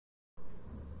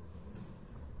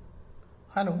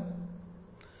Hello,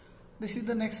 this is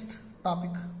the next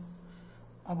topic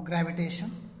of gravitation,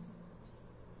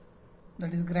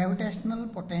 that is gravitational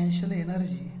potential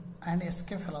energy and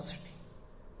escape velocity.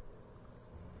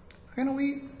 When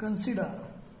we consider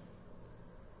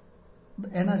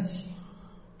the energy,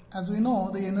 as we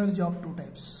know, the energy of two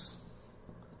types.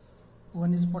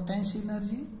 One is potential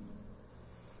energy,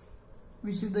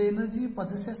 which is the energy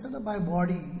possessed by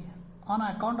body on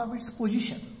account of its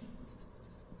position.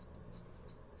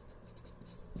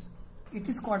 It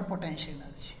is called potential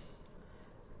energy.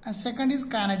 And second is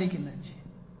kinetic energy,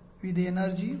 with the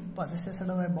energy possessed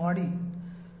by body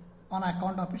on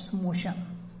account of its motion,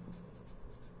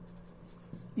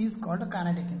 is called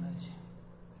kinetic energy.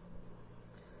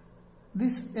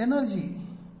 This energy,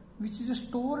 which is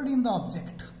stored in the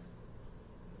object,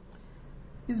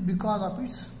 is because of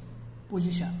its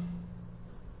position.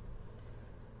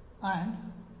 And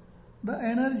the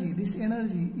energy, this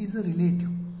energy is a relative.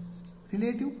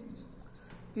 Relative,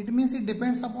 it means it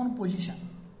depends upon position.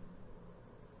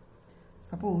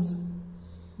 Suppose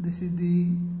this is the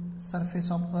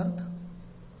surface of earth,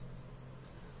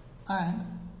 and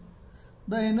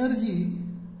the energy,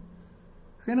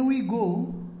 when we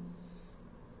go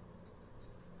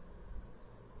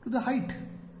to the height,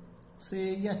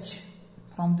 say h,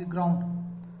 from the ground,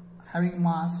 having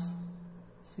mass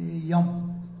say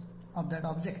m of that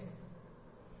object,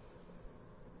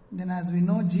 then as we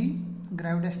know g,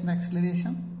 gravitational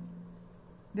acceleration,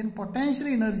 then potential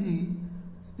energy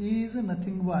is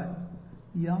nothing but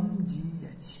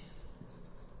mgh.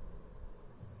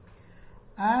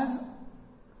 As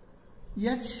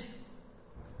h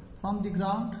from the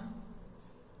ground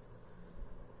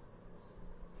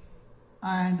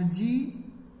and g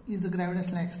is the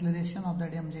gravitational acceleration of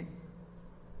that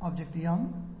object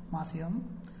m, mass m,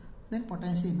 then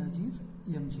potential energy is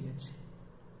mgh.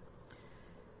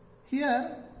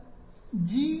 Here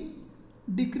g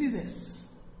decreases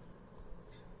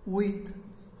with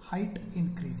height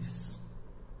increases.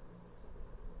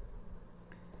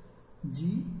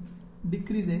 G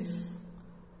decreases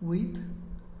with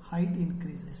height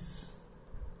increases.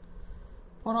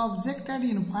 For object at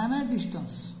infinite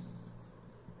distance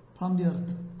from the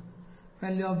earth,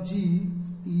 value of g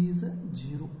is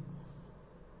 0,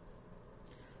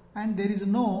 and there is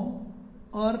no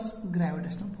earth's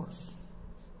gravitational force.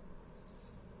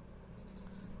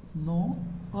 No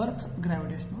earth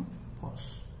gravitational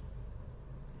force.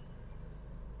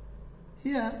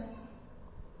 Here,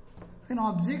 when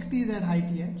object is at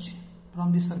height h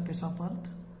from the surface of earth,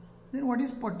 then what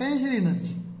is potential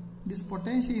energy? This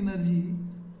potential energy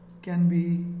can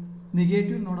be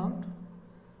negative, no doubt,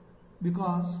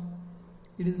 because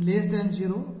it is less than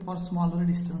 0 for smaller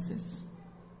distances,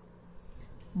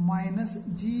 minus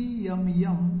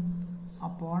gmm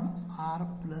upon r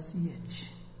plus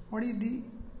h. What is the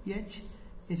h?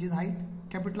 H is height,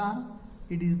 capital R,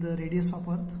 it is the radius of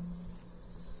earth.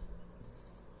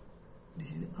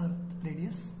 This is earth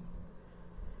radius.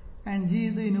 And g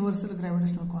is the universal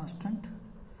gravitational constant.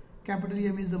 Capital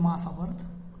M is the mass of earth.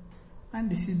 And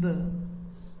this is the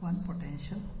one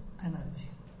potential energy.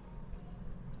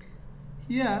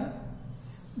 Here,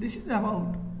 this is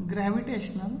about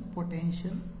gravitational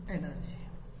potential energy.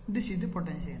 This is the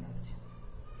potential energy.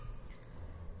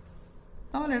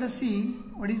 Now let us see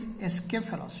what is escape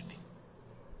velocity.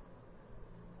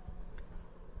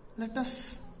 Let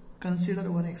us consider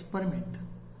one experiment.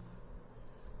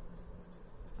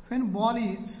 When ball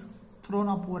is thrown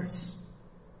upwards,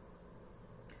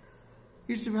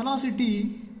 its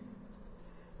velocity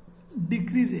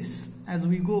decreases as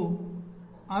we go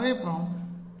away from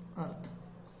earth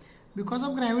because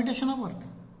of gravitation of earth,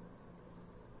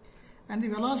 and the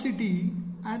velocity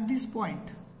at this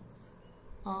point,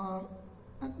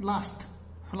 at last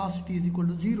velocity is equal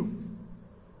to 0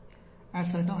 at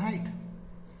certain height,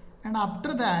 and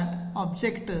after that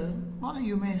object, or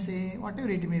you may say whatever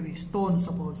it may be, stone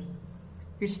suppose,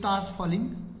 it starts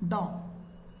falling down.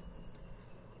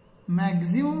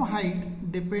 Maximum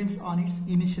height depends on its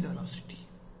initial velocity.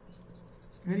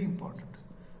 Very important.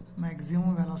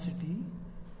 Maximum velocity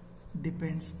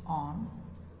depends on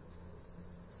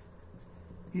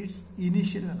its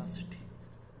initial velocity.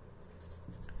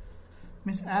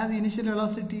 Means as initial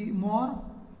velocity more,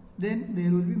 then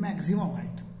there will be maximum height.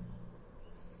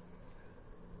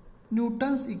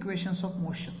 Newton's equations of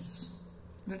motions.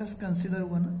 Let us consider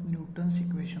one Newton's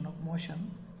equation of motion.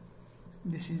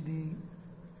 This is the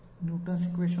Newton's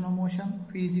equation of motion.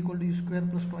 P is equal to u square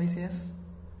plus twice s.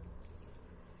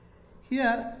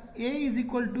 Here a is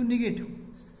equal to negative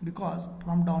because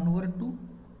from downward to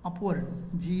upward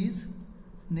g is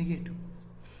negative.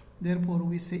 Therefore,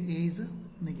 we say A is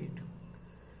negative.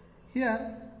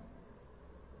 Here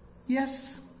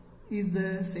S is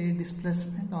the say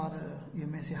displacement, or you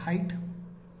may say height,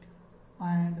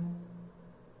 and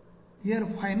here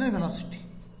final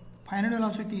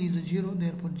velocity is 0,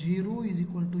 therefore 0 is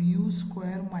equal to u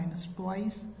square minus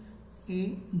twice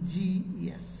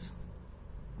AGS.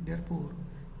 Therefore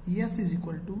S is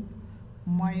equal to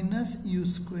minus u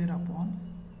square upon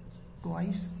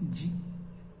twice G.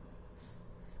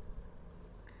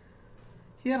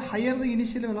 Here higher the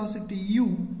initial velocity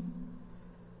u,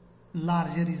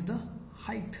 larger is the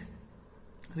height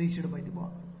reached by the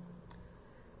ball.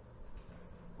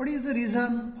 What is the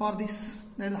reason for this?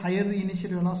 That is, higher the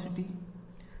initial velocity,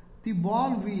 the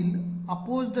ball will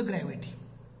oppose the gravity.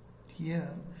 Here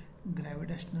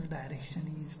gravitational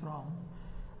direction is from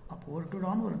upward to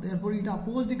downward, therefore it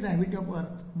opposes the gravity of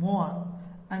earth more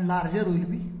and larger will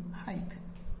be height.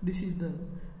 This is the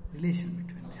relation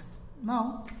between them.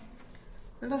 Now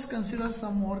let us consider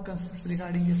some more concepts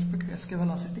regarding escape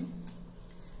velocity.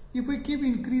 If we keep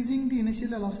increasing the initial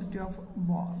velocity of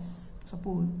ball,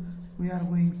 suppose we are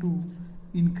going to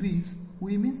increase,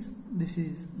 we means this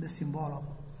is the symbol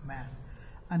of man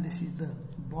and this is the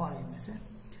ball, you may say.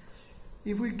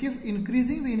 If we keep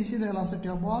increasing the initial velocity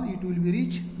of ball, it will be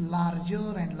reach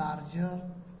larger and larger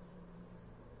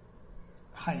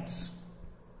heights.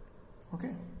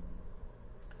 Okay,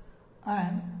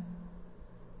 and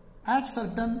at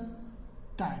certain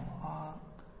time or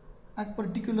at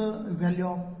particular value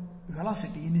of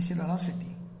velocity, initial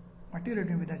velocity, what you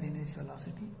written with that initial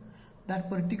velocity, that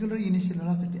particular initial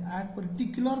velocity, at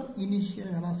particular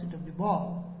initial velocity of the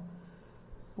ball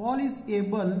is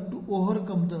able to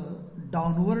overcome the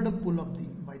downward pull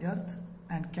of by the earth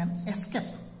and can escape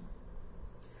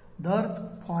the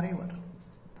earth forever,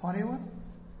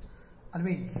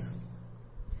 always,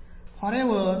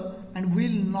 forever, and will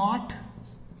not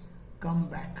come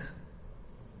back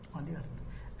on the earth.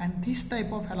 And this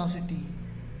type of velocity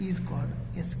is called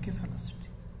escape velocity.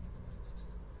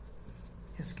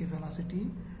 Escape velocity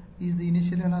is the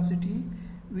initial velocity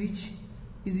which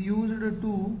is used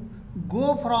to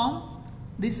go from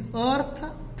this earth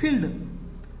field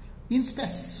in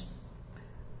space,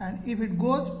 and if it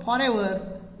goes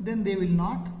forever, then they will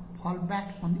not fall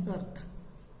back on the earth,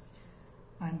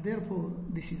 and therefore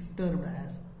this is termed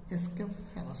as escape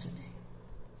velocity.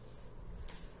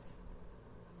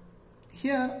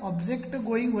 Here object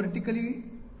going vertically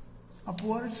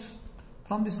upwards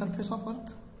from the surface of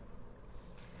earth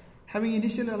having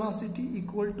initial velocity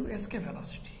equal to escape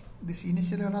velocity. This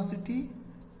initial velocity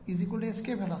is equal to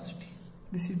escape velocity.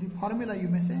 This is the formula, you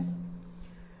may say.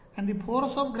 And the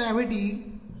force of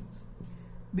gravity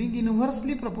being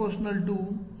inversely proportional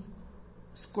to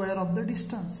square of the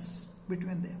distance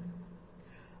between them.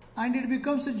 And it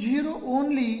becomes 0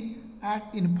 only at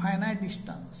infinite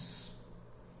distance.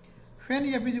 When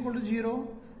f is equal to 0,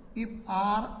 if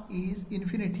r is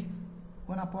infinity,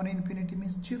 1 upon infinity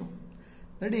means 0.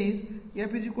 That is,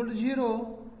 f is equal to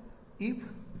 0 if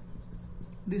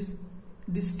this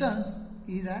distance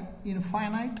is at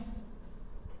infinite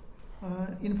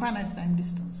time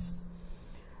distance,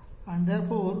 and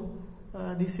therefore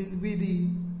this will be the,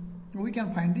 we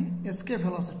can find the escape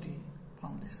velocity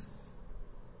from this.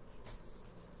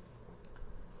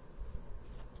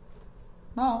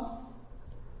 Now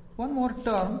one more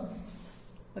term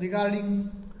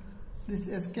regarding this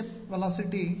escape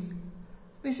velocity.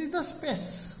 This is the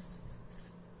space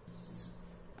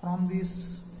from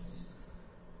this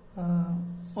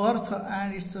earth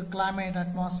and its climate,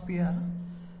 atmosphere.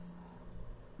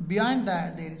 Beyond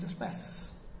that there is a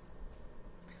space,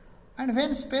 and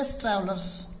when space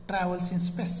travels in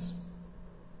space,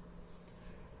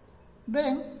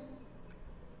 then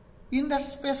in that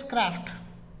spacecraft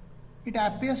it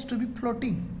appears to be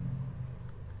floating.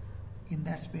 In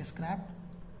that spacecraft,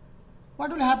 what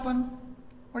will happen?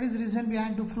 What is the reason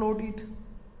behind to float it?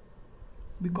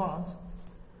 Because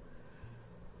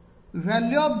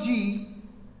value of G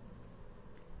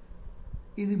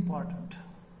is important.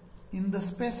 In the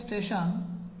space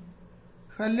station,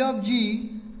 value of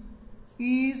G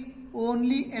is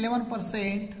only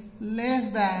 11% less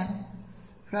than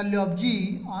value of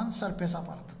G on surface of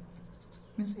earth.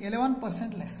 Means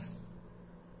 11% less.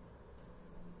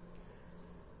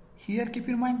 Here keep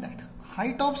in mind that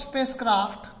height of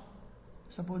spacecraft,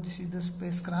 suppose this is the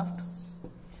spacecraft,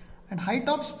 and height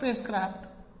of spacecraft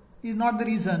is not the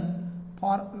reason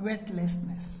for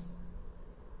weightlessness.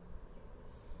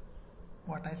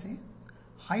 What I say?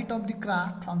 Height of the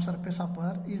craft from surface of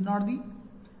earth is not the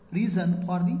reason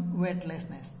for the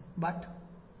weightlessness, but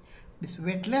this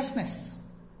weightlessness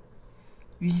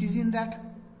which is in that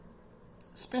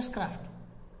spacecraft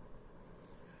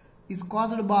is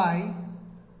caused by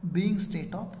being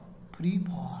state of free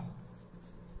fall.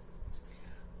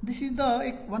 This is the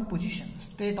one position,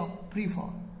 state of free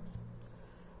fall,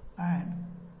 and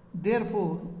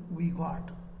therefore we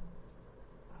got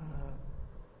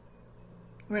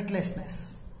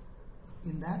weightlessness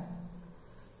in that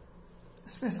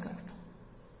spacecraft.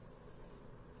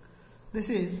 This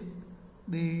is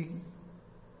the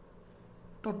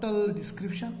total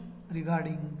description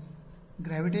regarding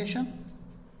gravitation.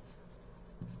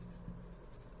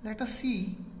 Let us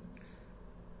see,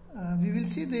 we will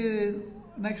see the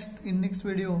next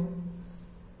video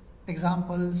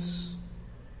examples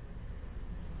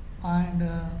and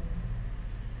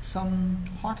some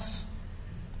thoughts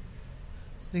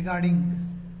regarding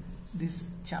this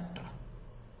chapter.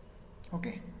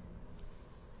 Okay,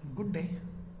 good day.